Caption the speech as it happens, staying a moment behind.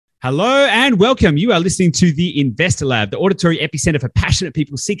Hello and welcome. You are listening to the Investor Lab, the auditory epicenter for passionate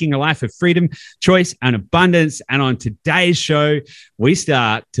people seeking a life of freedom, choice, and abundance. And on today's show, we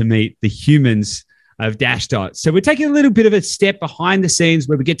start to meet the humans of Dashdot. So we're taking a little bit of a step behind the scenes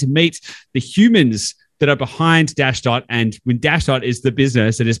where we get to meet the humans that are behind Dashdot. And when Dashdot is the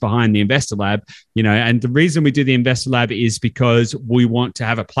business that is behind the Investor Lab, and the reason we do the Investor Lab is because we want to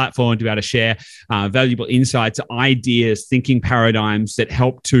have a platform to be able to share valuable insights, ideas, thinking paradigms that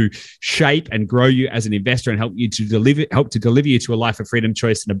help to shape and grow you as an investor and help to deliver you to a life of freedom,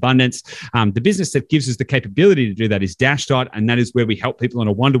 choice, and abundance. The business that gives us the capability to do that is Dashdot, and that is where we help people on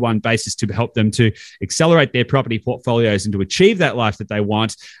a one-to-one basis to help them to accelerate their property portfolios and to achieve that life that they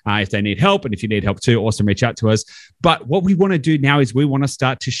want. If they need help, and if you need help too, awesome, reach out to us. But what we want to do now is we want to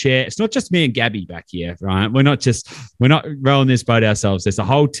start to share. It's not just me and Gabby back here, right? We're not rolling this boat ourselves. There's a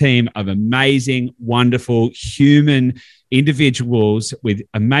whole team of amazing, wonderful human individuals with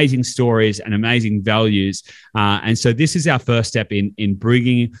amazing stories and amazing values. And so this is our first step in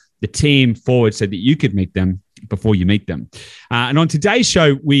bringing the team forward so that you could meet them before you meet them. And on today's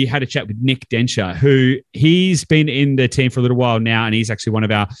show, we had a chat with Nick Denshire, who he's been in the team for a little while now, and he's actually one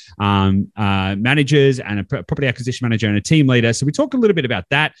of our managers and a property acquisition manager and a team leader. So we talk a little bit about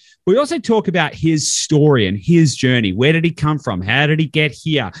that. We also talk about his story and his journey. Where did he come from? How did he get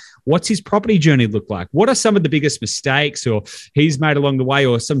here? What's his property journey look like? What are some of the biggest mistakes or he's made along the way,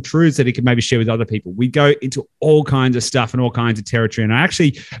 or some truths that he can maybe share with other people? We go into all kinds of stuff and all kinds of territory. And I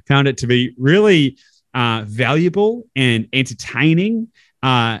actually found it to be really valuable and entertaining,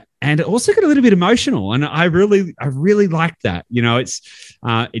 and it also got a little bit emotional. And I really liked that.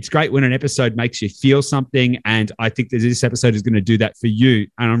 It's great when an episode makes you feel something, and I think that this episode is going to do that for you.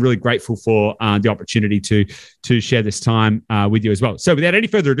 And I'm really grateful for the opportunity to share this time with you as well. So without any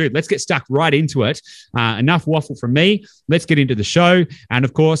further ado, let's get stuck right into it. Enough waffle from me. Let's get into the show. And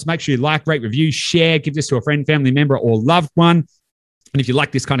of course, make sure you like, rate, review, share, give this to a friend, family member, or loved one. And if you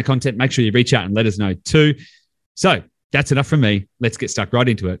like this kind of content, make sure you reach out and let us know too. So that's enough from me. Let's get stuck right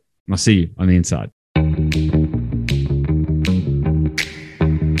into it. And I'll see you on the inside.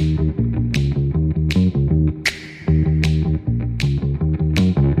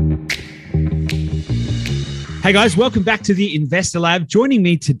 Hey guys, welcome back to the Investor Lab. Joining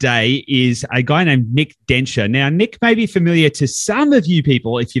me today is a guy named Nick Denshire. Now, Nick may be familiar to some of you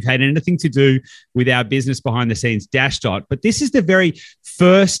people if you've had anything to do with our business behind the scenes, Dashdot, but this is the very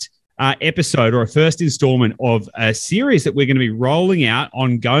first episode or a first installment of a series that we're going to be rolling out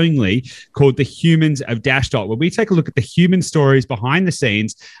ongoingly called The Humans of Dashdot, where we take a look at the human stories behind the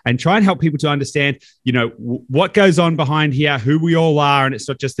scenes and try and help people to understand, what goes on behind here, who we all are. And it's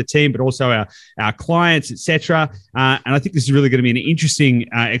not just the team, but also our clients, etc. And I think this is really going to be an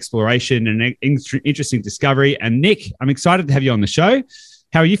interesting exploration and an interesting discovery. And Nick, I'm excited to have you on the show.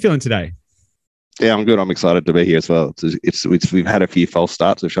 How are you feeling today? Yeah, I'm good. I'm excited to be here as well. We've had a few false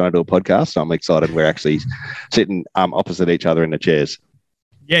starts of trying to do a podcast, so I'm excited we're actually sitting opposite each other in the chairs.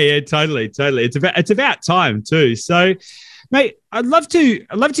 Yeah, totally. It's about time too. So, mate, I'd love to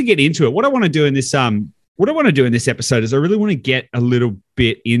get into it. What I want to do in this episode is I really want to get a little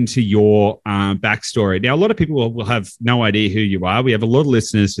bit into your backstory. Now, a lot of people will have no idea who you are. We have a lot of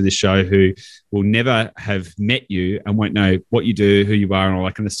listeners to this show who will never have met you and won't know what you do, who you are, and all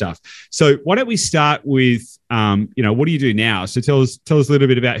that kind of stuff. So why don't we start with, what do you do now? So tell us a little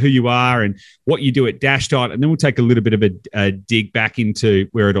bit about who you are and what you do at Dashdot, and then we'll take a little bit of a dig back into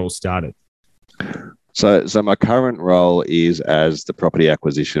where it all started. So my current role is as the property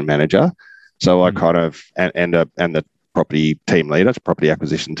acquisition manager. So I kind of and the property team leader, property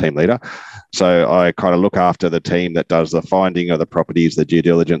acquisition team leader. So I kind of look after the team that does the finding of the properties, the due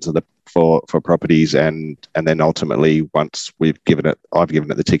diligence of for properties, and then ultimately once I've given it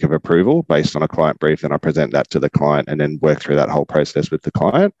the tick of approval based on a client brief, and I present that to the client and then work through that whole process with the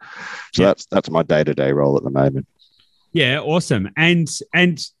client. So that's my day-to-day role at the moment. Yeah, awesome. And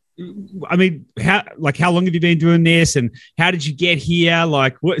I mean, how long have you been doing this, and how did you get here?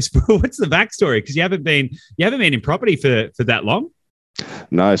 Like, what's the backstory? Because you haven't been in property for that long.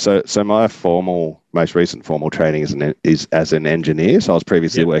 No, so my most recent formal training is as an engineer. So I was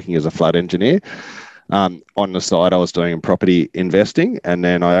previously working as a flood engineer. On the side, I was doing property investing, and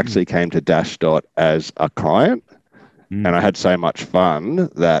then I actually came to Dashdot as a client. And I had so much fun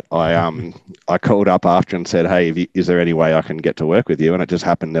that I called up after and said, "Hey, is there any way I can get to work with you?" And it just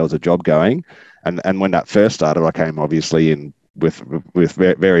happened there was a job going. And when that first started, I came obviously in with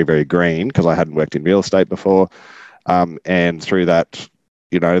very, very green because I hadn't worked in real estate before. And through that,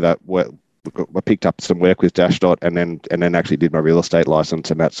 that work, I picked up some work with Dashdot and then actually did my real estate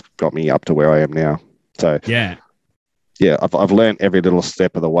license, and that's got me up to where I am now. So yeah. yeah, I've learned every little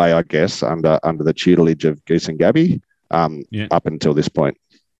step of the way, I guess, under the tutelage of Goose and Gabby, up until this point.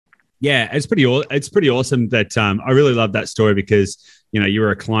 Yeah, it's pretty awesome that I really love that story because, you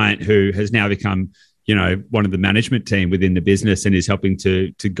were a client who has now become, one of the management team within the business and is helping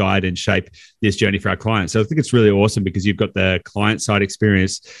to guide and shape this journey for our clients. So I think it's really awesome because you've got the client side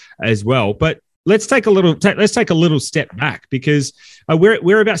experience as well. But let's take a little step back because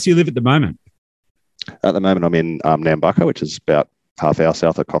whereabouts do you live at the moment? At the moment, I'm in Nambucca, which is about half hour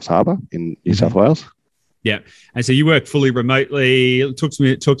south of Coffs Harbour in New South Wales. Yeah, and so you work fully remotely. Talk to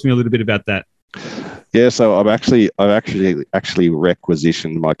me a little bit about that. Yeah, so I've actually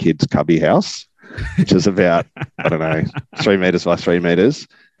requisitioned my kid's cubby house, which is about 3 meters by 3 meters,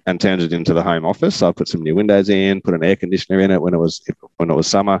 and turned it into the home office. So I put some new windows in, put an air conditioner in it when it was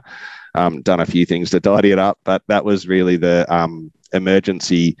summer. Done a few things to tidy it up, but that was really the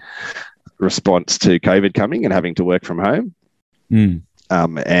emergency response to COVID coming and having to work from home.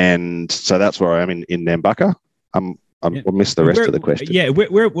 And so that's where I am in Nambucca. I missed the rest of the question. Yeah,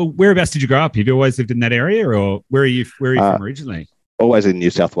 whereabouts did you grow up? Have you always lived in that area, or where are you from originally? Always in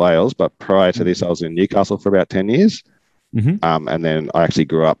New South Wales, but prior to this, I was in Newcastle for about 10 years. And then I actually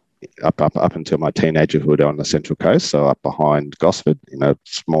grew up until my teenagerhood on the Central Coast, so up behind Gosford, in a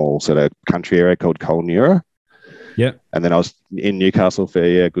small sort of country area called Colnura. Yeah. And then I was in Newcastle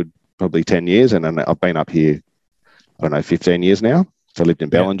for good probably 10 years, and then I've been up here, 15 years now. So I lived in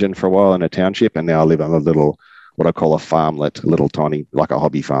Bellingen for a while in a township, and now I live on a little, what I call a farmlet, a little tiny, like a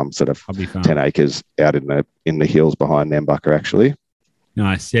hobby farm, 10 acres out in the hills behind Nambucca, actually.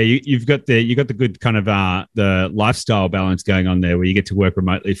 Nice. Yeah, you've got the good kind of the lifestyle balance going on there, where you get to work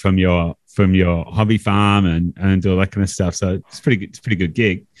remotely from your hobby farm and do all that kind of stuff. So it's pretty good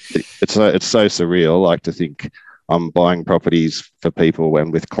gig. It's so surreal, like to think I'm buying properties for people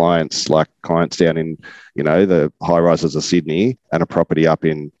when with clients down in the high rises of Sydney, and a property up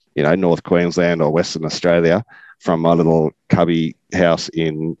in North Queensland or Western Australia from my little cubby house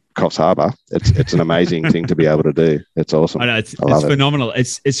in Coffs Harbour. It's an amazing thing to be able to do. It's awesome. I know it's phenomenal.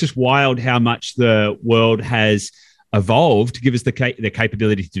 It's just wild how much the world has evolved to give us the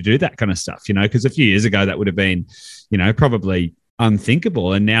capability to do that kind of stuff. Because a few years ago that would have been, probably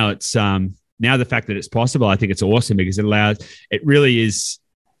unthinkable, and now it's now the fact that it's possible, I think it's awesome because it really is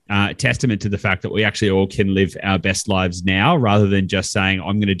a testament to the fact that we actually all can live our best lives now, rather than just saying,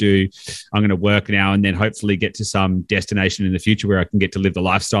 I'm going to work now and then hopefully get to some destination in the future where I can get to live the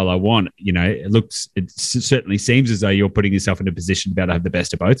lifestyle I want. It certainly seems as though you're putting yourself in a position to be able to have the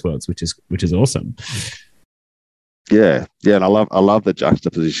best of both worlds, which is awesome. Yeah. And I love the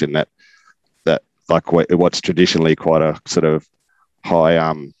juxtaposition that like what's traditionally quite a sort of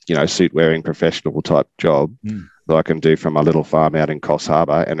high, suit wearing professional type job that I can do from my little farm out in Coffs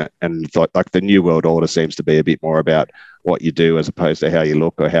Harbour, and like the new world order seems to be a bit more about what you do as opposed to how you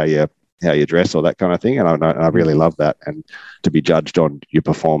look or how you dress or that kind of thing. And I really love that, and to be judged on your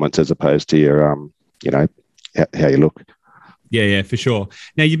performance as opposed to your how you look. Yeah, for sure.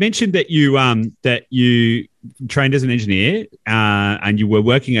 Now you mentioned that you trained as an engineer and you were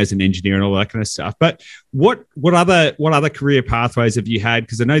working as an engineer and all that kind of stuff. But what other career pathways have you had?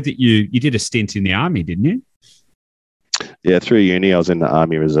 Because I know that you did a stint in the army, didn't you? Yeah, through uni I was in the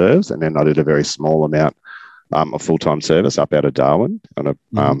Army Reserves, and then I did a very small amount of full-time service up out of Darwin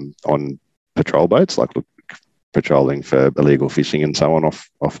on patrol boats, like patrolling for illegal fishing and so on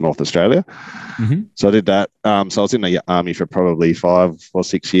off North Australia. So I did that. So I was in the army for probably 5 or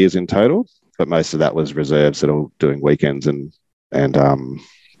 6 years in total, but most of that was reserves, doing weekends and a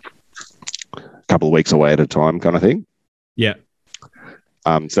couple of weeks away at a time kind of thing. Yeah.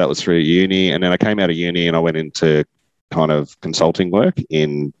 So that was through uni, and then I came out of uni and I went into kind of consulting work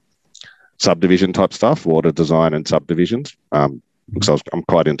in subdivision type stuff, water design and subdivisions, because I'm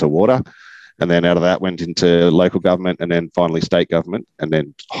quite into water. And then out of that went into local government, and then finally state government, and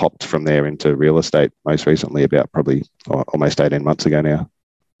then hopped from there into real estate most recently, about probably almost 18 months ago now.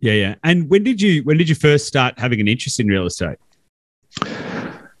 Yeah. And when did you first start having an interest in real estate? It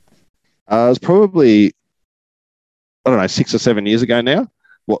was probably, 6 or 7 years ago now.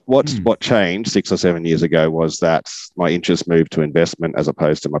 What changed 6 or 7 years ago was that my interest moved to investment as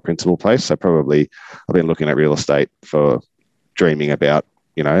opposed to my principal place. So probably I've been looking at real estate for dreaming about,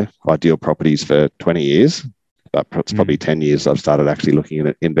 ideal properties for 20 years, but it's probably 10 years I've started actually looking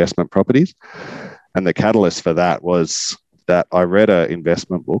at investment properties. And the catalyst for that was that I read an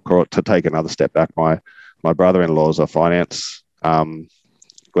investment book, or to take another step back, my brother-in-law is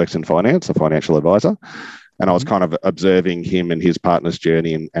works in finance, a financial advisor. And I was kind of observing him and his partner's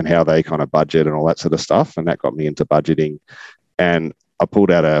journey and how they kind of budget and all that sort of stuff. And that got me into budgeting. And I pulled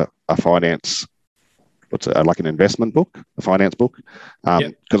out a finance like an investment book, a finance book,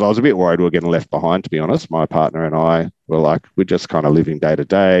 because I was a bit worried we were getting left behind, to be honest. My partner and I were like, we're just kind of living day to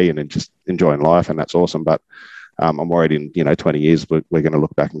day and then just enjoying life, and that's awesome. But I'm worried in 20 years we're going to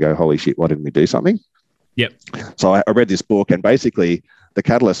look back and go, holy shit, why didn't we do something? Yep. So I read this book, and basically the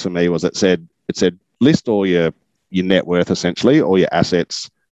catalyst for me was it said list all your net worth, essentially, all your assets,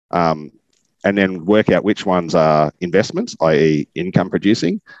 and then work out which ones are investments, i.e. income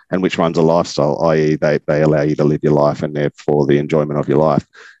producing, and which ones are lifestyle, i.e. they allow you to live your life and therefore the enjoyment of your life.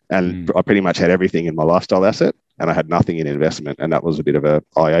 And I pretty much had everything in my lifestyle asset and I had nothing in investment. And that was a bit of an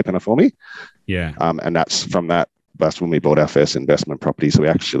eye-opener for me. Yeah. And that's when we bought our first investment property. So we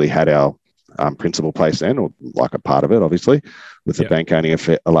actually had our principal place then, or like a part of it, obviously, with the bank owning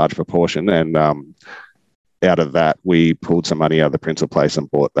a large proportion. And out of that, we pulled some money out of the principal place and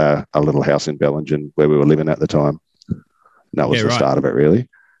bought a little house in Bellingen where we were living at the time. And that was the start of it, really.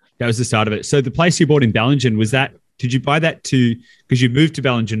 That was the start of it. So the place you bought in Bellingen, did you buy that because you moved to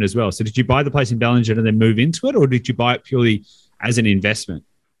Bellingen as well? So did you buy the place in Bellingen and then move into it, or did you buy it purely as an investment?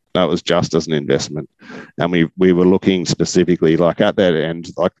 No, it was just as an investment. And we were looking specifically, like at that end,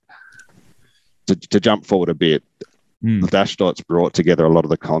 like to jump forward a bit, the Dashdot's brought together a lot of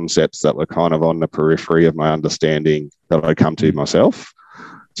the concepts that were kind of on the periphery of my understanding that I'd come to myself.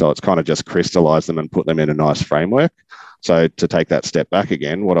 So it's kind of just crystallized them and put them in a nice framework. So to take that step back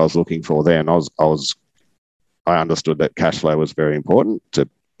again, what I was looking for then, I understood that cash flow was very important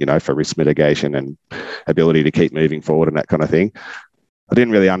for risk mitigation and ability to keep moving forward and that kind of thing. I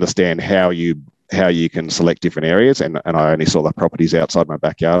didn't really understand how you can select different areas, and I only saw the properties outside my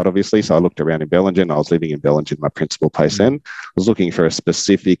backyard, obviously. So I looked around in Bellingen. I was living in Bellingen, my principal place then. I was looking for a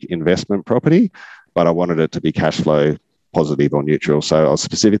specific investment property, but I wanted it to be cash flow positive or neutral. So I was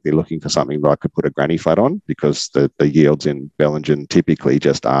specifically looking for something that I could put a granny flat on, because the yields in Bellingen typically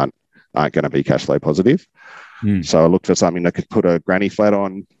just aren't going to be cash flow positive. So I looked for something that could put a granny flat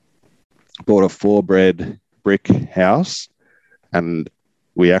on, bought a 4-bed brick house, and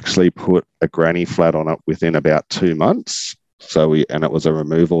we actually put a granny flat on it within about 2 months. And it was a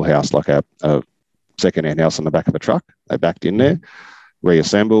removal house, like a second-hand house on the back of a truck. They backed in there,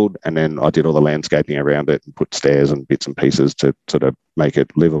 reassembled, and then I did all the landscaping around it and put stairs and bits and pieces to sort of make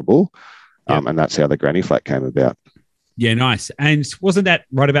it livable. And that's how the granny flat came about. Yeah, nice. And wasn't that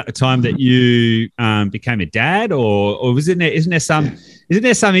right about the time that you became a dad, or isn't there some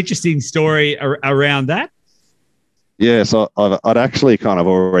interesting story around that? Yeah, so I'd actually kind of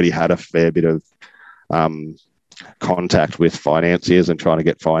already had a fair bit of contact with financiers and trying to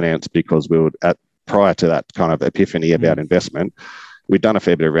get finance, because prior to that kind of epiphany about investment, we'd done a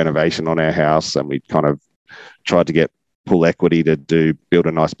fair bit of renovation on our house, and we'd kind of tried to pull equity to build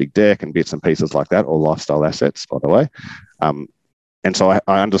a nice big deck and bits and pieces like that, all lifestyle assets, by the way. And so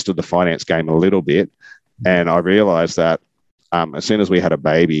I understood the finance game a little bit, and I realized that as soon as we had a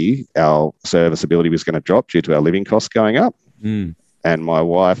baby, our serviceability was going to drop due to our living costs going up. And my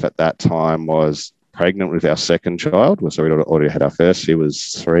wife at that time was pregnant with our second child. So we already had our first. She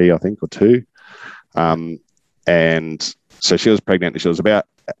was 3, I think, or 2. And so she was pregnant. She was about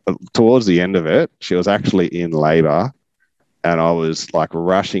towards the end of it. She was actually in labour, and I was like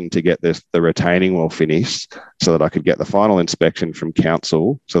rushing to get the retaining wall finished so that I could get the final inspection from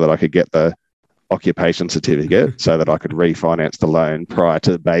council, so that I could get the occupation certificate, so that I could refinance the loan prior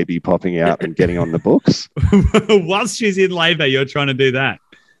to the baby popping out and getting on the books. Whilst she's in labour, you're trying to do that.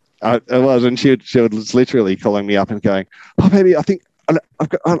 I was, and she was literally calling me up and going, "Oh, baby, I think I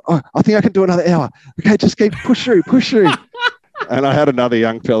can do another hour. Okay, just push through." And I had another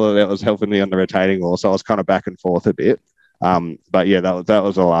young fella that was helping me on the retaining wall, so I was kind of back and forth a bit. But yeah, that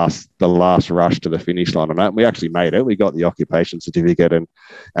was the last rush to the finish line on that. We actually made it. We got the occupation certificate and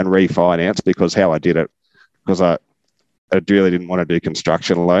refinanced, because how I did it, because I really didn't want to do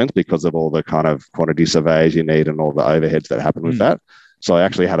construction loans because of all the kind of quantity surveys you need and all the overheads that happen with that. So I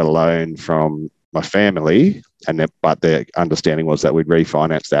actually had a loan from my family, but the understanding was that we'd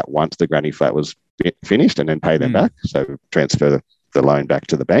refinance that once the granny flat was finished and then pay them back. So transfer the loan back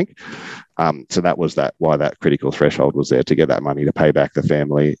to the bank. So that was why that critical threshold was there, to get that money to pay back the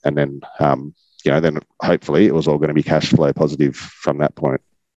family. And then, then hopefully it was all going to be cash flow positive from that point,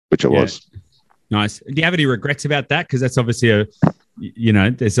 which it was. Nice. Do you have any regrets about that? Because that's obviously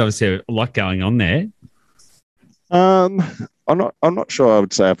there's obviously a lot going on there. I'm not sure I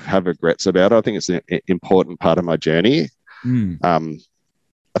would say I have regrets about it. I think it's an important part of my journey. I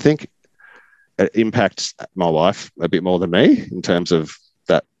think it impacts my wife a bit more than me, in terms of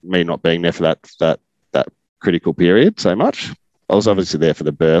that, me not being there for that critical period so much. I was obviously there for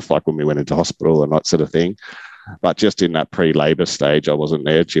the birth, like when we went into hospital and that sort of thing. But just in that pre-labor stage, I wasn't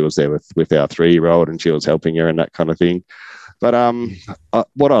there. She was there with our 3-year-old, and she was helping her and that kind of thing. But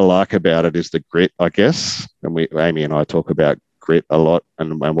what I like about it is the grit, I guess. And Amy and I talk about grit a lot,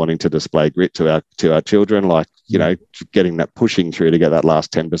 and wanting to display grit to our children, like, you know, getting that, pushing through to get that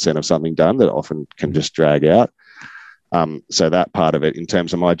last 10% of something done that often can just drag out. So that part of it, in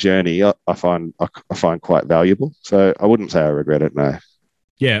terms of my journey, I find quite valuable. So I wouldn't say I regret it, no.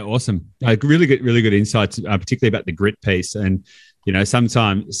 Yeah, awesome. Really good insights, particularly about the grit piece. And, you know,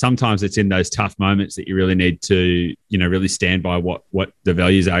 sometimes it's in those tough moments that you really need to, you know, really stand by what the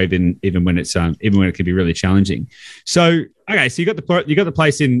values are, even when it can be really challenging. So, okay, so you got the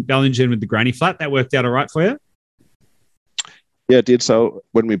place in Bellingen with the granny flat. That worked out all right for you? Yeah, it did. So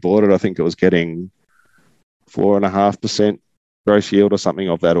when we bought it, I think it was getting 4.5% gross yield or something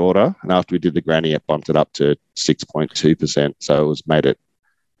of that order. And after we did the granny, it bumped it up to 6.2%. So it was made it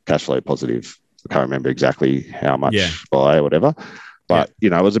cash flow positive. I can't remember exactly how much by or whatever. But,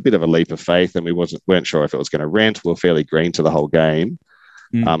 you know, it was a bit of a leap of faith, and we weren't sure if it was going to rent. We were fairly green to the whole game.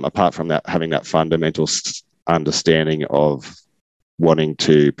 Apart from that, having that fundamental understanding of wanting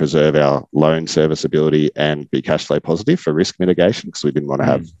to preserve our loan serviceability and be cash flow positive for risk mitigation, because we didn't want to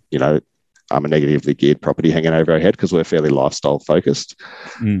have, you know, a negatively geared property hanging over our head, because we're fairly lifestyle focused.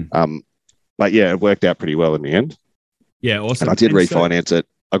 But yeah, it worked out pretty well in the end. Yeah, awesome. And I did refinance it.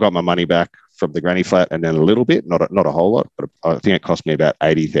 I got my money back from the granny flat, and then a little bit, not a whole lot, but I think it cost me about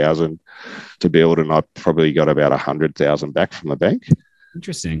 80,000 to build, and I probably got about 100,000 back from the bank.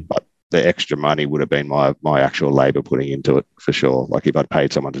 Interesting. But the extra money would have been my actual labour putting into it, for sure. Like, if I'd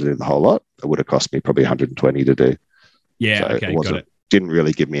paid someone to do the whole lot, it would have cost me probably 120 to do. Yeah, so okay, got it. Didn't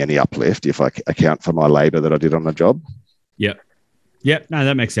really give me any uplift if I account for my labour that I did on the job. Yep. No,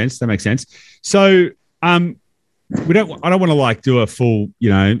 that makes sense. So, I don't want to like do a full, you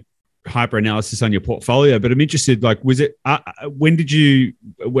know, hyper analysis on your portfolio, but I'm interested, like, was it, at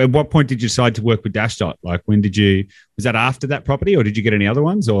what point did you decide to work with Dashdot? Like, was that after that property, or did you get any other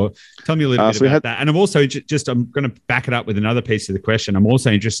ones? Or tell me a little bit about that. And I'm also I'm going to back it up with another piece of the question. I'm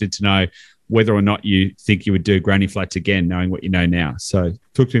also interested to know whether or not you think you would do granny flats again, knowing what you know now. So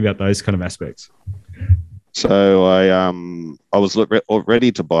talk to me about those kind of aspects. So I was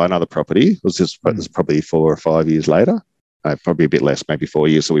ready to buy another property. It was probably 4 or 5 years later, probably a bit less, maybe 4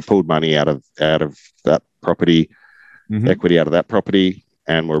 years. So we pulled money out of that property, equity out of that property,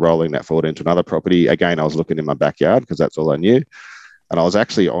 and we're rolling that forward into another property. Again, I was looking in my backyard because that's all I knew. And I was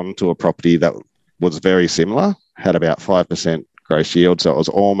actually onto a property that was very similar, had about 5% gross yield. So it was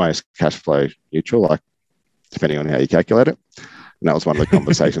almost cash flow neutral, like, depending on how you calculate it. And that was one of the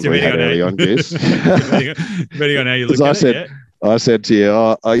conversations we had early on, Goose. Depending on how you look at it, I said to you,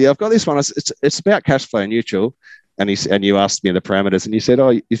 oh yeah, I've got this one. It's about cash flow neutral. And you asked me the parameters, and you said, oh,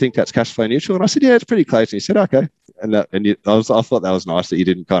 you think that's cash flow neutral? And I said, yeah, it's pretty close. And you said, okay. I thought that was nice that you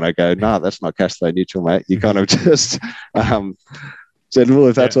didn't kind of go, no, that's not cash flow neutral, mate. You kind of just said, well,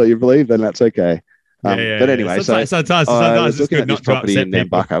 if that's what you believe, then that's okay. But anyway, sometimes I was looking at this property in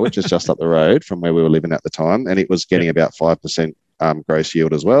Nambucca, which is just up the road from where we were living at the time, and it was getting about 5% gross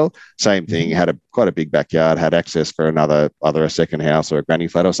yield as well. Same thing, had quite a big backyard, had access for either a second house or a granny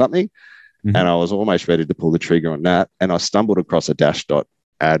flat or something. And I was almost ready to pull the trigger on that. And I stumbled across a Dashdot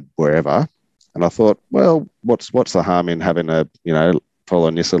ad wherever. And I thought, well, what's the harm in having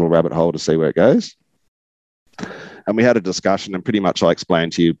following this little rabbit hole to see where it goes? And we had a discussion, and pretty much I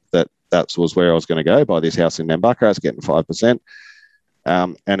explained to you that was where I was going to go, buy this house in Nambucca. I was getting 5%.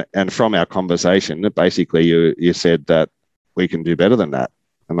 And from our conversation, basically you said that we can do better than that.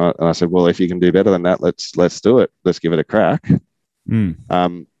 And I said, well, if you can do better than that, let's do it. Let's give it a crack.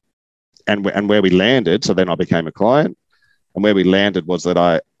 And where we landed, so then I became a client, and where we landed was that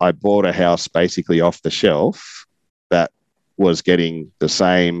I bought a house basically off the shelf that was getting the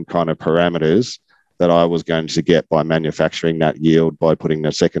same kind of parameters that I was going to get by manufacturing that yield by putting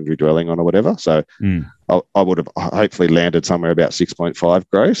a secondary dwelling on or whatever. So I would have hopefully landed somewhere about 6.5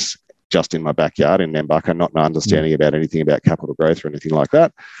 gross just in my backyard in Nambucca, not understanding about anything about capital growth or anything like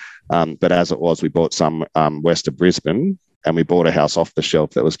that. But as it was, we bought some west of Brisbane, and we bought a house off the shelf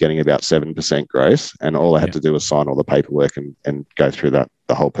that was getting about 7% gross, and all I had to do was sign all the paperwork and go through the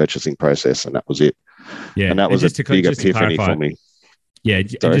whole purchasing process, and that was it. Yeah, and that was a big epiphany for me. Yeah,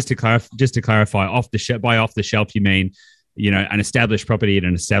 just to clarify, off the shelf, you mean, an established property in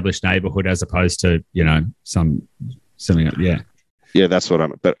an established neighbourhood, as opposed to something. Yeah, that's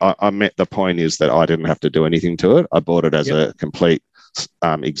what But I meant, the point is that I didn't have to do anything to it. I bought it as a complete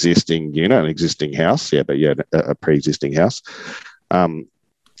existing unit, an existing house. A pre-existing house. And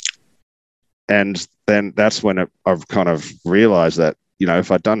then that's when I've kind of realised that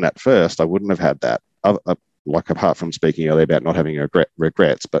if I'd done that first, I wouldn't have had that. like apart from speaking earlier about not having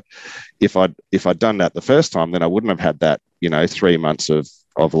regrets, but if I'd done that the first time, then I wouldn't have had that, 3 months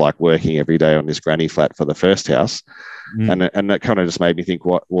of like working every day on this granny flat for the first house. And that kind of just made me think,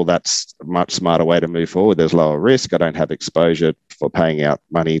 well, that's a much smarter way to move forward. There's lower risk. I don't have exposure for paying out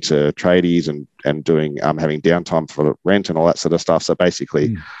money to tradies and doing having downtime for rent and all that sort of stuff. So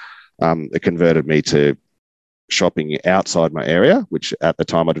basically, it converted me to shopping outside my area, which at the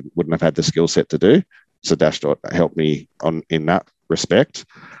time I wouldn't have had the skill set to do. So Dashdot helped me in that respect.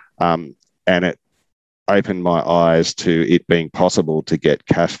 And it opened my eyes to it being possible to get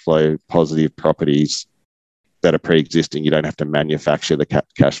cash flow positive properties that are pre-existing. You don't have to manufacture the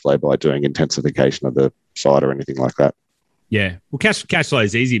cash flow by doing intensification of the site or anything like that. Yeah. Well, cash flow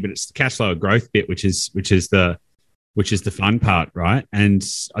is easy, but it's the cash flow growth bit, which is the fun part, right? And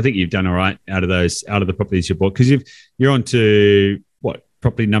I think you've done all right out of the properties you bought, because you're on to what,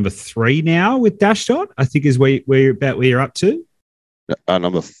 property number 3 now with Dashdot, I think is where you're up to.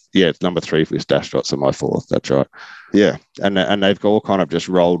 It's number 3 with Dashdot, so my 4th. That's right. Yeah, and they've all kind of just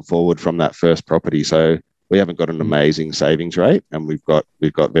rolled forward from that first property. So we haven't got an amazing savings rate, and we've got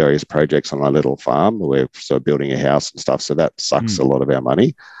various projects on our little farm. We're sort of building a house and stuff, so that sucks a lot of our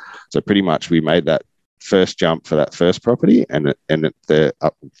money. So pretty much we made that first jump for that first property, and the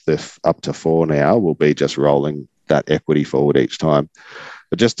up to 4 now will be just rolling that equity forward each time.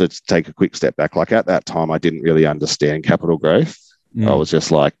 But just to take a quick step back, like at that time, I didn't really understand capital growth. I was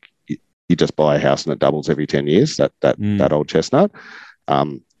just like, you just buy a house and it doubles every 10 years, that old chestnut.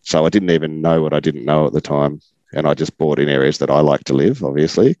 So I didn't even know what I didn't know at the time. And I just bought in areas that I like to live,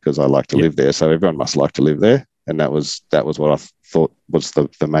 obviously, because I like to live there. So everyone must like to live there. And that was what I thought was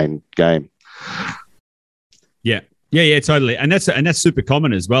the main game. Yeah, totally. And that's super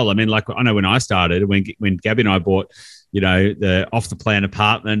common as well. I mean, like I know when I started, when Gabby and I bought, the off the plan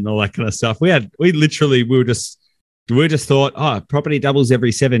apartment and all that kind of stuff, we just thought, property doubles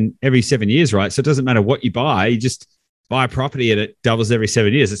every seven years, right? So it doesn't matter what you buy, you just buy a property and it doubles every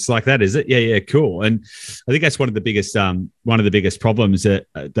 7 years. It's like that, is it? Yeah, cool. And I think that's one of the biggest problems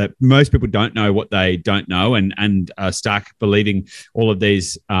that most people don't know what they don't know and start believing all of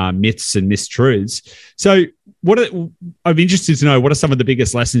these myths and mistruths. So I'm interested to know, what are some of the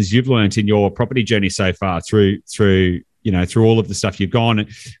biggest lessons you've learned in your property journey so far through all of the stuff you've gone,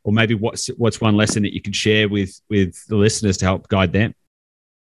 or maybe what's one lesson that you can share with the listeners to help guide them?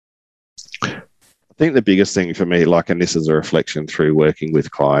 I think the biggest thing for me, and this is a reflection through working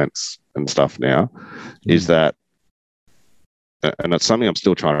with clients and stuff now, is that, and it's something I'm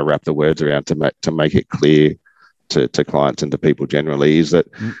still trying to wrap the words around to make it clear to clients and to people generally, is that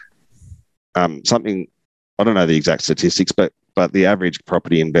something, I don't know the exact statistics, but the average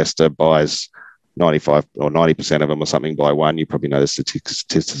property investor buys 95 or 90% of them or something by one. You probably know the statistics.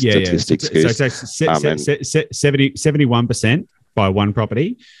 So 71% buy one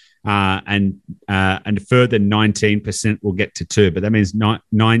property, and a further 19% will get to 2. But that means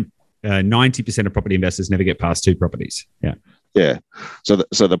 90% of property investors never get past 2 properties. Yeah. So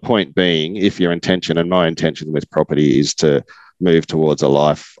the point being, if your intention, and my intention with property is to move towards a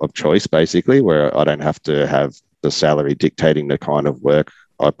life of choice, basically, where I don't have to have the salary dictating the kind of work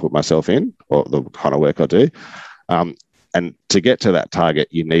I put myself in or the kind of work I do. And to get to that target,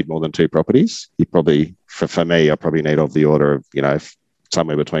 you need more than 2 properties. You probably, for me, I probably need of the order of,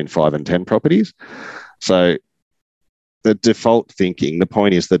 somewhere between 5 and 10 properties. So the default thinking,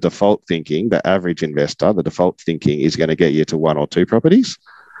 the average investor, the default thinking is going to get you to 1 or 2 properties.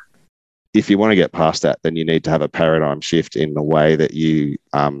 If you want to get past that, then you need to have a paradigm shift in the way that you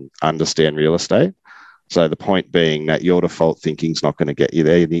understand real estate. So the point being that your default thinking is not going to get you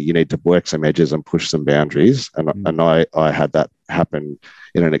there. You need to work some edges and push some boundaries. And I had that happen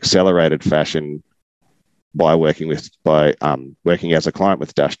in an accelerated fashion by working as a client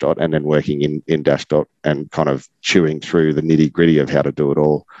with Dashdot, and then working in Dashdot and kind of chewing through the nitty-gritty of how to do it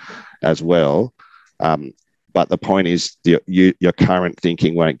all as well. But the point is, your current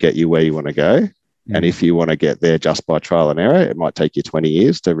thinking won't get you where you want to go. And if you want to get there just by trial and error, it might take you 20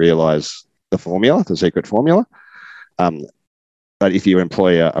 years to realize the secret formula. But if you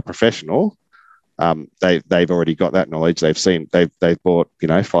employ a professional, they've already got that knowledge. They've bought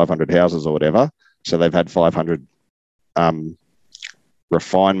 500 houses or whatever. So they've had 500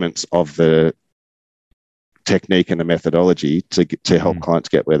 refinements of the technique and the methodology to help clients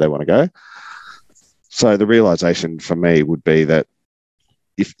get where they want to go. So the realization for me would be that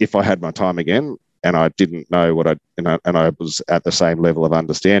if I had my time again and I didn't know and I was at the same level of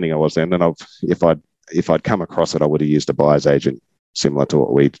understanding I was then, and if I'd come across it, I would have used a buyer's agent similar to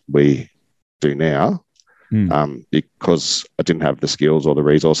what we do now. because I didn't have the skills or the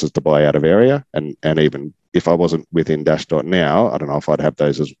resources to buy out of area. And even if I wasn't within Dashdot now, I don't know if I'd have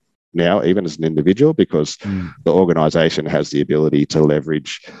those as now, even as an individual, because the organisation has the ability to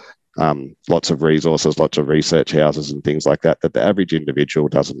leverage lots of resources, lots of research houses and things like that the average individual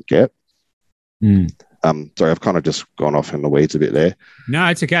doesn't get. Sorry, I've kind of just gone off in the weeds a bit there. No,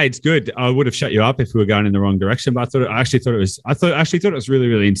 it's okay. It's good. I would have shut you up if we were going in the wrong direction, but I actually thought it was really,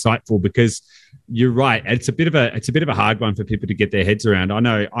 really insightful, because you're right. It's a bit of a hard one for people to get their heads around. I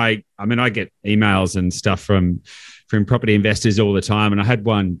know. I mean, I get emails and stuff from property investors all the time, and I had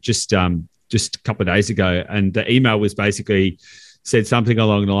one just a couple of days ago, and the email was basically said something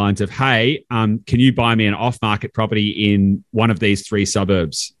along the lines of, "Hey, can you buy me an off-market property in one of these 3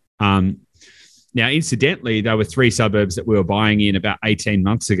 suburbs?" Now, incidentally, there were 3 suburbs that we were buying in about 18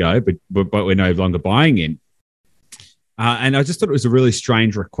 months ago, but we're no longer buying in. And I just thought it was a really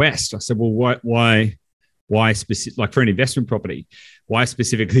strange request. I said, well, why specific, like for an investment property, why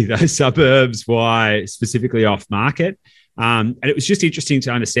specifically those suburbs? Why specifically off market? And it was just interesting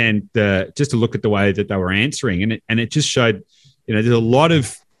to understand just to look at the way that they were answering. And it just showed, there's a lot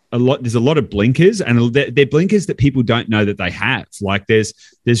of blinkers, and they're blinkers that people don't know that they have. Like there's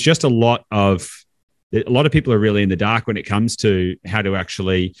just a lot of people are really in the dark when it comes to how to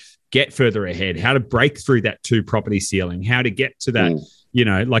actually get further ahead, how to break through that 2 property ceiling, how to get to that,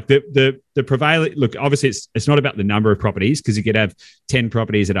 like the prevailing, look, obviously it's not about the number of properties, because you could have 10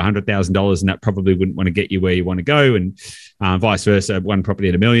 properties at $100,000 and that probably wouldn't want to get you where you want to go. And vice versa, 1 property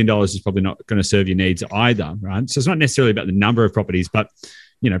at $1 million is probably not going to serve your needs either, right? So it's not necessarily about the number of properties, but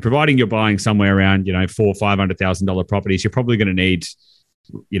providing you're buying somewhere around, $400,000 or $500,000 properties, you're probably going to need,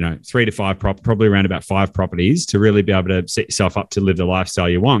 3 to 5, probably around about 5 properties to really be able to set yourself up to live the lifestyle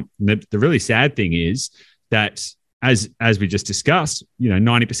you want. And the really sad thing is that, as we just discussed,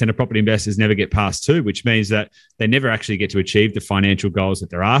 90% of property investors never get past 2, which means that they never actually get to achieve the financial goals that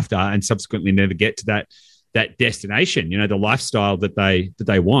they're after, and subsequently never get to that destination, the lifestyle that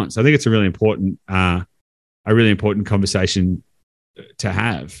they want. So I think it's a really important conversation to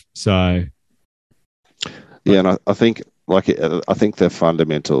have. So yeah, and I think the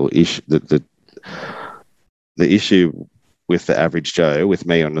fundamental issue, the issue with the average Joe, with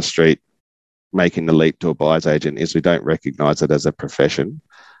me on the street making the leap to a buyer's agent, is we don't recognise it as a profession.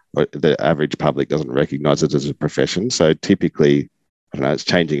 The average public doesn't recognise it as a profession. So typically, I don't know, it's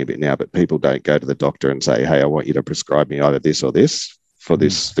changing a bit now, but people don't go to the doctor and say, "Hey, I want you to prescribe me either this or this for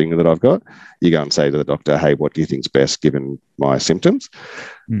this thing that I've got." You go and say to the doctor, "Hey, what do you think's best given my symptoms?"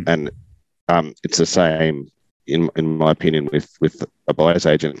 And it's the same, in my opinion, with a buyer's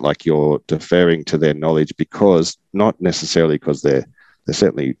agent. Like, you're deferring to their knowledge, because not necessarily because they're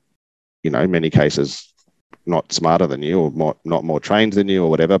certainly, in many cases, not smarter than you, or not more trained than you or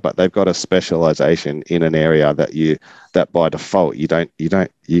whatever, but they've got a specialization in an area that by default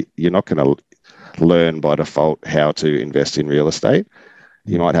you're not going to learn by default how to invest in real estate.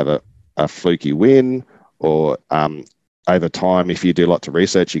 You might have a fluky win, or over time, if you do lots of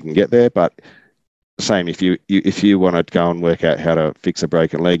research, you can get there. But same, if you want to go and work out how to fix a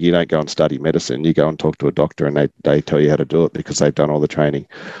broken leg, you don't go and study medicine. You go and talk to a doctor, and they tell you how to do it, because they've done all the training.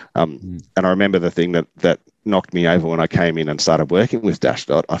 And I remember the thing that knocked me over when I came in and started working with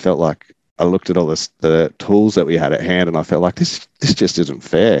Dashdot. I felt like I looked at all the tools that we had at hand, and I felt like this just isn't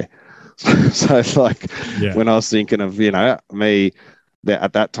fair. So it's like, when I was thinking of me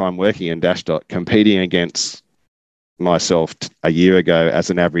at that time working in Dashdot, competing against myself a year ago as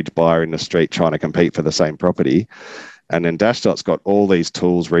an average buyer in the street trying to compete for the same property, and then Dashdot's got all these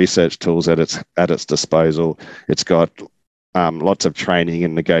tools, research tools at its disposal. It's got lots of training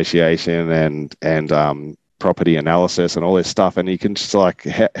and negotiation and property analysis and all this stuff, and you can just like,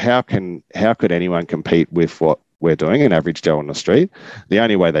 how could anyone compete with what we're doing, an average Joe on the street? The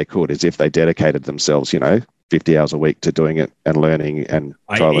only way they could is if they dedicated themselves 50 hours a week to doing it and learning and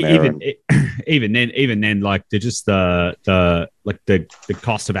trial and error. Even then, like the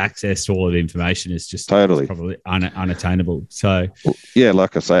cost of access to all of the information is just totally probably unattainable. So yeah,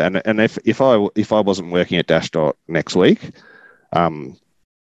 like I say, and if I wasn't working at Dashdot next week, and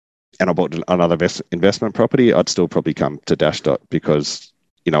I bought another investment property, I'd still probably come to Dashdot, because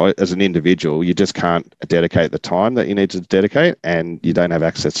as an individual, you just can't dedicate the time that you need to dedicate, and you don't have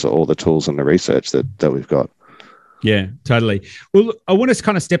access to all the tools and the research that we've got. Yeah, totally. Well, I want to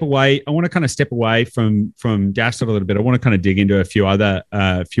kind of step away. from Dashdot a little bit. I want to kind of dig into a few other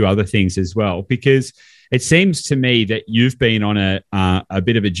things as well, because it seems to me that you've been on a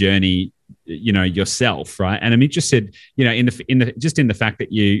bit of a journey, yourself, right? And I'm interested, in the fact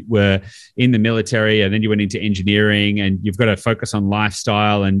that you were in the military and then you went into engineering, and you've got to focus on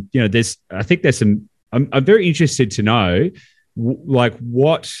lifestyle, and I think there's some I'm very interested to know, what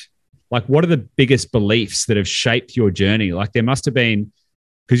are the biggest beliefs that have shaped your journey? Like there must have been,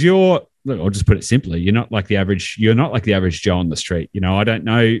 because I'll just put it simply, you're not like the average Joe on the street. I don't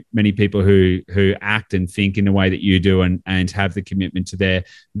know many people who act and think in the way that you do and have the commitment to their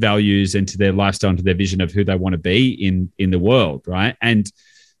values and to their lifestyle and to their vision of who they want to be in the world, right? And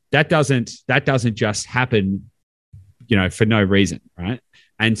that doesn't just happen, for no reason, right?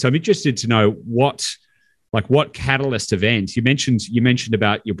 And so I'm interested to know what catalyst events you mentioned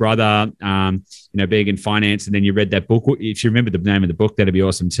about your brother, being in finance, and then you read that book. If you remember the name of the book, that'd be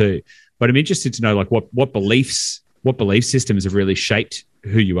awesome too. But I'm interested to know what belief systems have really shaped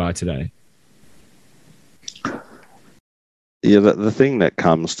who you are today. Yeah, the thing that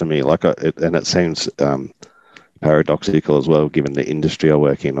comes to me, and it seems paradoxical as well, given the industry I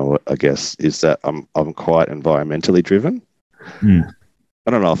work in, I guess, is that I'm quite environmentally driven. I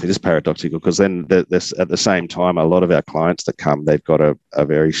don't know if it is paradoxical, because then at the same time, a lot of our clients that come, they've got a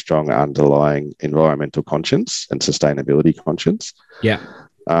very strong underlying environmental conscience and sustainability conscience. Yeah.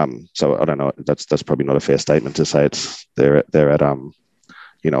 So I don't know. That's probably not a fair statement to say they're at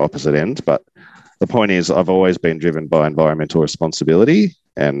opposite ends. But the point is, I've always been driven by environmental responsibility,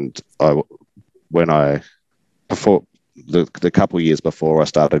 and before the couple of years before I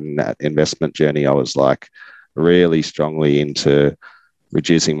started in that investment journey, I was like really strongly into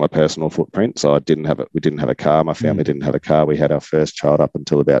reducing my personal footprint. So we didn't have a car. My family didn't have a car. We had our first child up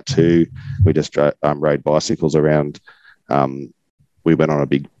until about 2. We just rode bicycles around. We went on a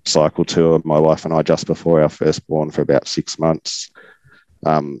big cycle tour, my wife and I, just before our firstborn for about 6 months,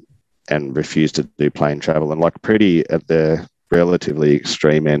 and refused to do plane travel, and pretty at the relatively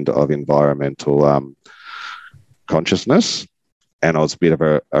extreme end of environmental consciousness. And I was a bit of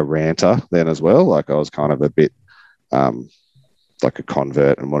a ranter then as well. I was kind of a bit like a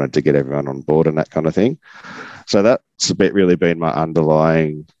convert and wanted to get everyone on board and that kind of thing. So that's really been my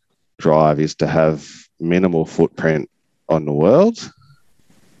underlying drive, is to have minimal footprint on the world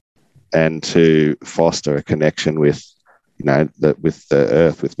and to foster a connection with, with the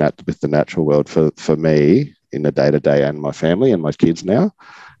earth, with the natural world for me in the day-to-day, and my family and my kids now.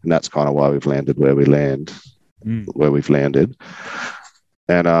 And that's kind of why we've landed where we've landed.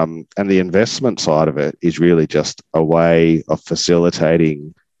 And the investment side of it is really just a way of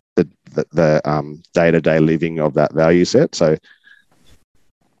facilitating the day-to-day living of that value set. So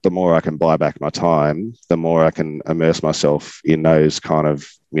the more I can buy back my time, the more I can immerse myself in those kind of,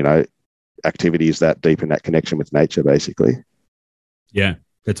 activities that deepen that connection with nature, basically. Yeah,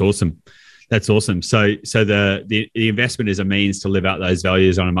 that's awesome. That's awesome. So the investment is a means to live out those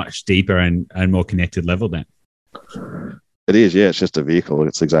values on a much deeper and more connected level then. It is, yeah. It's just a vehicle.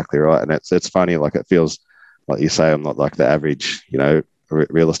 It's exactly right. And it's funny, it feels like you say, I'm not like the average,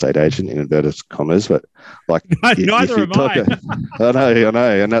 real estate agent in inverted commas, but neither am I. I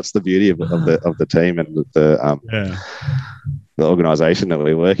know, and that's the beauty of the team and the organisation that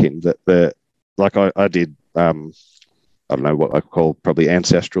we work in. I did, I don't know what I call probably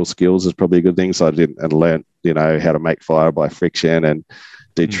ancestral skills is probably a good thing. So I did and learned, how to make fire by friction and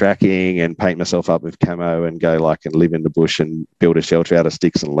do tracking and paint myself up with camo and go and live in the bush and build a shelter out of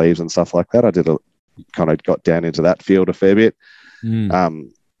sticks and leaves and stuff like that. I kind of got down into that field a fair bit.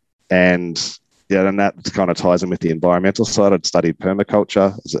 And that kind of ties in with the environmental side. I'd studied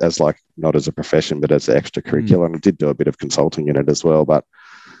permaculture as not as a profession, but as an extracurricular. And I did do a bit of consulting in it as well, but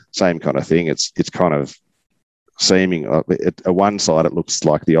same kind of thing. It's kind of seeming at one side, it looks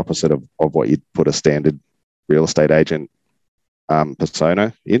like the opposite of what you'd put a standard real estate agent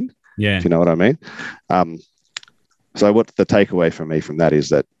persona in. Yeah. Do you know what I mean? So what the takeaway for me from that is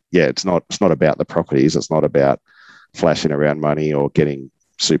that, it's not about the properties. It's not about flashing around money or getting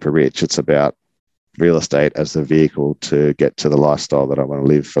super rich. It's about real estate as the vehicle to get to the lifestyle that I want to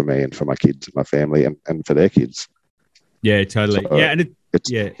live for me and for my kids and my family and for their kids. Yeah, totally. So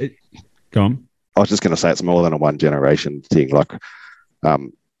go on. I was just going to say it's more than a one generation thing.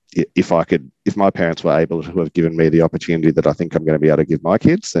 If my parents were able to have given me the opportunity that I think I'm going to be able to give my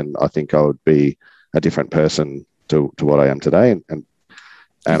kids, then I think I would be a different person to what I am today.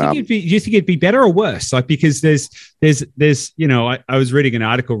 Do you think it'd be better or worse? Because there's I was reading an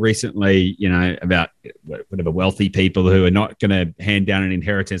article recently, about whatever wealthy people who are not going to hand down an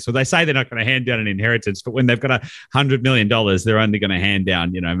inheritance. Well, they say they're not going to hand down an inheritance, but when they've got $100 million, they're only going to hand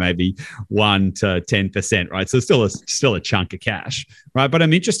down, maybe 1 to 10%, right? So it's still a chunk of cash, right? But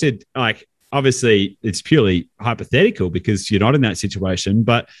I'm interested, obviously it's purely hypothetical because you're not in that situation,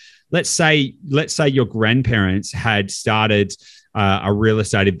 but let's say your grandparents had started a real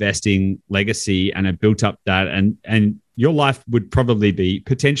estate investing legacy and had built up that, and your life would probably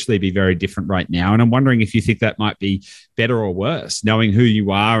potentially be very different right now. And I'm wondering if you think that might be better or worse, knowing who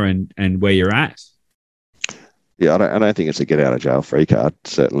you are and where you're at. Yeah, I don't think it's a get out of jail free card,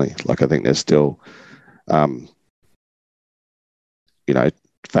 certainly. Like, I think there's still,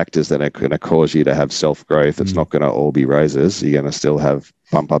 factors that are going to cause you to have self-growth. It's not going to all be roses. You're going to still have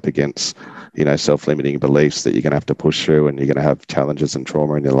bump up against, self-limiting beliefs that you're going to have to push through, and you're going to have challenges and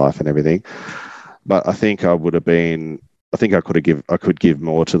trauma in your life and everything. But I think I could give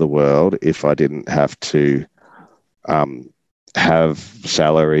more to the world if I didn't have to have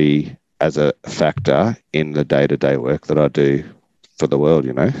salary as a factor in the day-to-day work that I do for the world,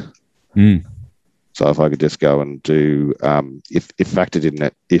 So if I could just go and do,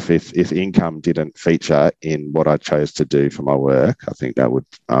 if income didn't feature in what I chose to do for my work, I think that would,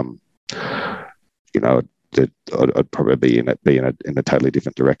 I'd probably be in a totally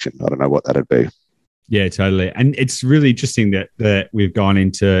different direction. I don't know what that'd be. Yeah, totally. And it's really interesting that we've gone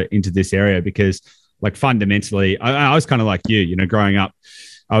into this area because, like, fundamentally, I was kind of like you, growing up,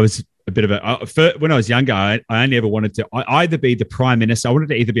 I was a bit of when I was younger, I only ever wanted to either be the prime minister. I wanted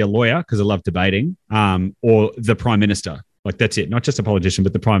to either be a lawyer because I love debating, or the prime minister. Like, that's it. Not just a politician,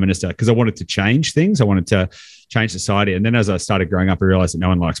 but the prime minister, because I wanted to change things. I wanted to change society. And then as I started growing up, I realized that no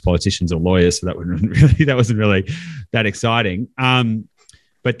one likes politicians or lawyers. So that wasn't really that exciting.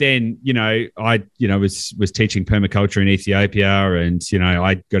 But then, I, was teaching permaculture in Ethiopia, and,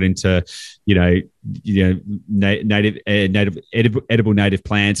 I got into, edible native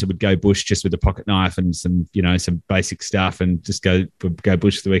plants. I would go bush just with a pocket knife and some basic stuff, and just go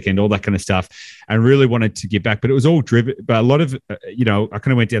bush for the weekend, all that kind of stuff. And really wanted to give back, but it was all driven by a lot of, I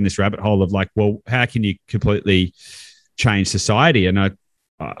kind of went down this rabbit hole of like, well, how can you completely change society? And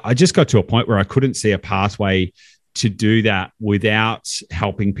I just got to a point where I couldn't see a pathway to do that without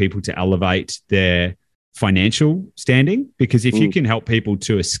helping people to elevate their financial standing. Because if you can help people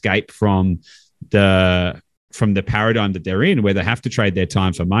to escape from the paradigm that they're in, where they have to trade their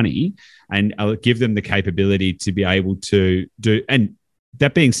time for money, and give them the capability to be able to do. And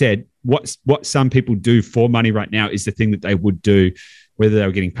that being said, what some people do for money right now is the thing that they would do whether they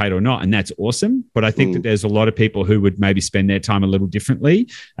were getting paid or not. And that's awesome. But I think that there's a lot of people who would maybe spend their time a little differently,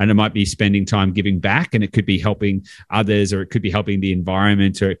 and it might be spending time giving back, and it could be helping others, or it could be helping the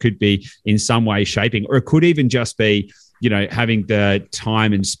environment, or it could be in some way shaping, or it could even just be, having the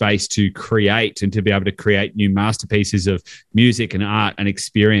time and space to create, and to be able to create new masterpieces of music and art and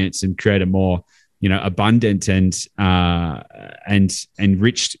experience, and create a more, abundant and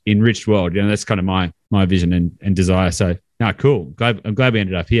enriched world. That's kind of my vision and desire. So, no, cool. I'm glad we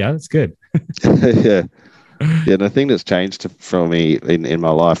ended up here. That's good. Yeah. Yeah. The thing that's changed for me in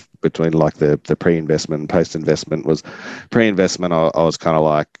my life between like the pre-investment and post-investment was pre-investment. I was kind of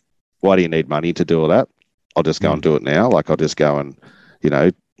like, why do you need money to do all that? I'll just go and do it now. Like, I'll just go and,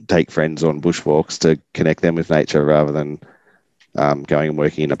 take friends on bushwalks to connect them with nature, rather than going and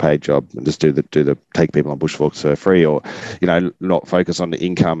working in a paid job and just take people on bushwalks for free, or, not focus on the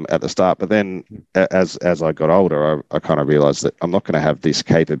income at the start. But then as I got older, I kind of realized that I'm not going to have this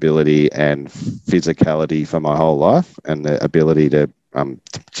capability and physicality for my whole life, and the ability to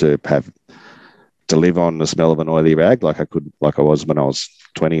live on the smell of an oily rag like I was when I was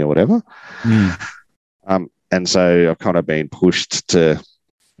 20 or whatever. And so I've kind of been pushed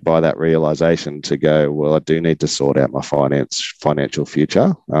by that realization to go, well, I do need to sort out my financial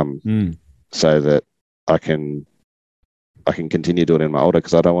future, so that I can continue doing it in my older,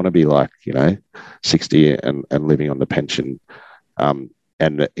 because I don't want to be like, 60 and living on the pension, and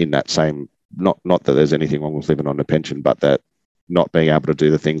in that same, not that there's anything wrong with living on the pension, but that not being able to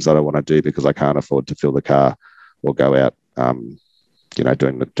do the things that I want to do because I can't afford to fill the car, or go out,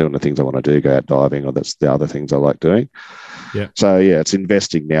 doing the things I want to do, go out diving, or that's the other things I like doing. Yeah. So yeah, it's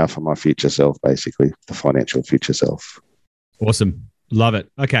investing now for my future self, basically, the financial future self. Awesome. Love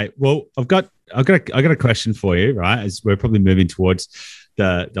it. Okay. Well, I've got a question for you, right? As we're probably moving towards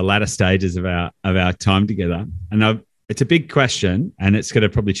the latter stages of our time together. And it's a big question, and it's going to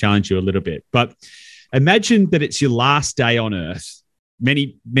probably challenge you a little bit. But imagine that it's your last day on Earth,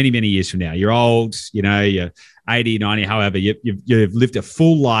 many, many, many years from now. You're old, you're 80, 90, however, you've lived a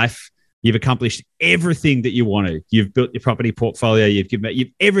full life. You've accomplished everything that you wanted. You've built your property portfolio. You've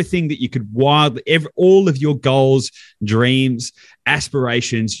everything that you could all of your goals, dreams,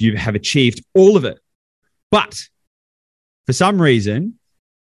 aspirations, you have achieved all of it. But for some reason,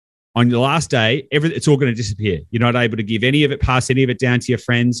 on your last day, it's all going to disappear. You're not able to pass any of it down to your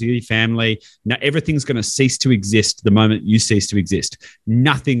friends, your family. Now, everything's going to cease to exist the moment you cease to exist.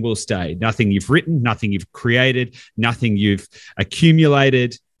 Nothing will stay. Nothing you've written, nothing you've created, nothing you've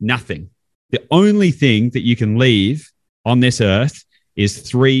accumulated, nothing. The only thing that you can leave on this earth is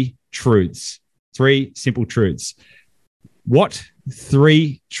 3 truths, 3 simple truths. What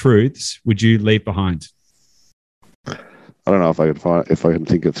 3 truths would you leave behind? I don't know if I can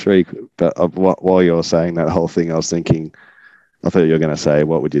think of 3, but while you're saying that whole thing, I was thinking, I thought you were going to say,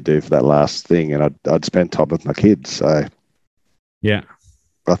 what would you do for that last thing? And I'd spend time with my kids. So yeah,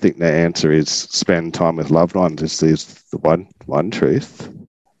 I think the answer is spend time with loved ones. This is the one truth.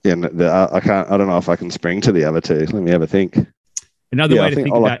 Yeah, and I don't know if I can spring to the other 2. Let me have a think. Another way to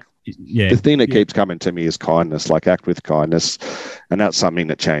think about. The thing that keeps coming to me is kindness, like act with kindness. And that's something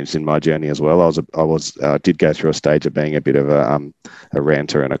that changed in my journey as well. I did go through a stage of being a bit of a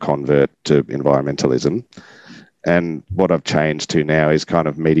ranter and a convert to environmentalism. And what I've changed to now is kind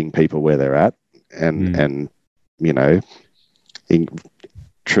of meeting people where they're at and you know,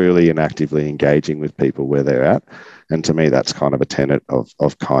 truly and actively engaging with people where they're at. And to me, that's kind of a tenet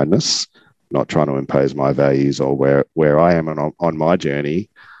of kindness, not trying to impose my values or where I am on my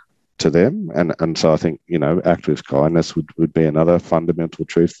journey to them. And so I think, you know, act with kindness would be another fundamental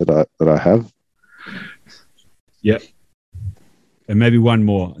truth that I have. Yep. And maybe one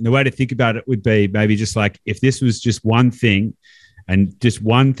more. And the way to think about it would be maybe just like, if this was just one thing and just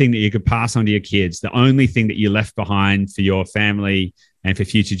one thing that you could pass on to your kids, the only thing that you left behind for your family and for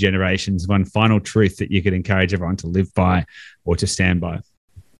future generations, one final truth that you could encourage everyone to live by or to stand by.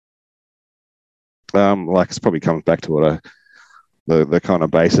 Like it's probably comes back to what the kind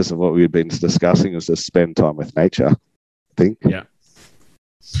of basis of what we've been discussing is to spend time with nature, I think. Yeah.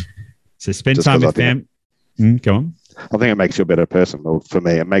 So spend time with family. Go on. I think it makes you a better person. Well, for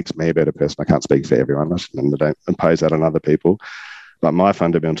me, it makes me a better person. I can't speak for everyone. I don't impose that on other people. But my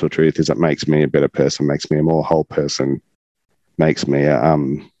fundamental truth is it makes me a better person, makes me a more whole person, makes me,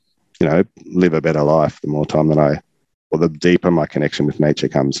 live a better life the more time that the deeper my connection with nature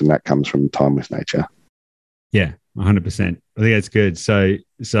comes, and that comes from time with nature. Yeah, 100%. I think that's good. So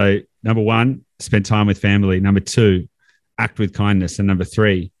number 1, spend time with family. Number 2, act with kindness. And number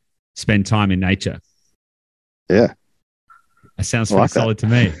 3, spend time in nature. Yeah. That sounds pretty solid to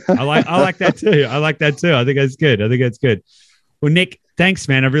me. I like that too. I think that's good. Well, Nick, thanks,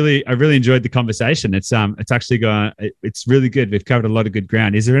 man. I really enjoyed the conversation. It's really good. We've covered a lot of good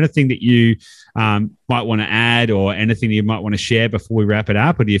ground. Is there anything that you might want to add, or anything you might want to share before we wrap it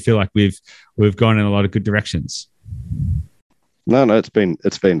up, or do you feel like we've gone in a lot of good directions? No, it's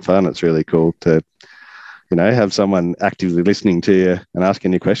been fun. It's really cool to, have someone actively listening to you and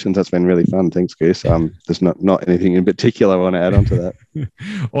asking you questions. That's been really fun. Thanks, Goose. There's not anything in particular I want to add on to that.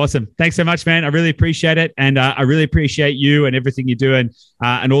 Awesome. Thanks so much, man. I really appreciate it. And I really appreciate you and everything you're doing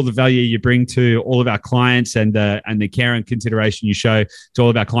and all the value you bring to all of our clients and the care and consideration you show to all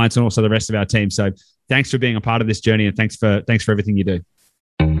of our clients and also the rest of our team. So thanks for being a part of this journey, and thanks for everything you do.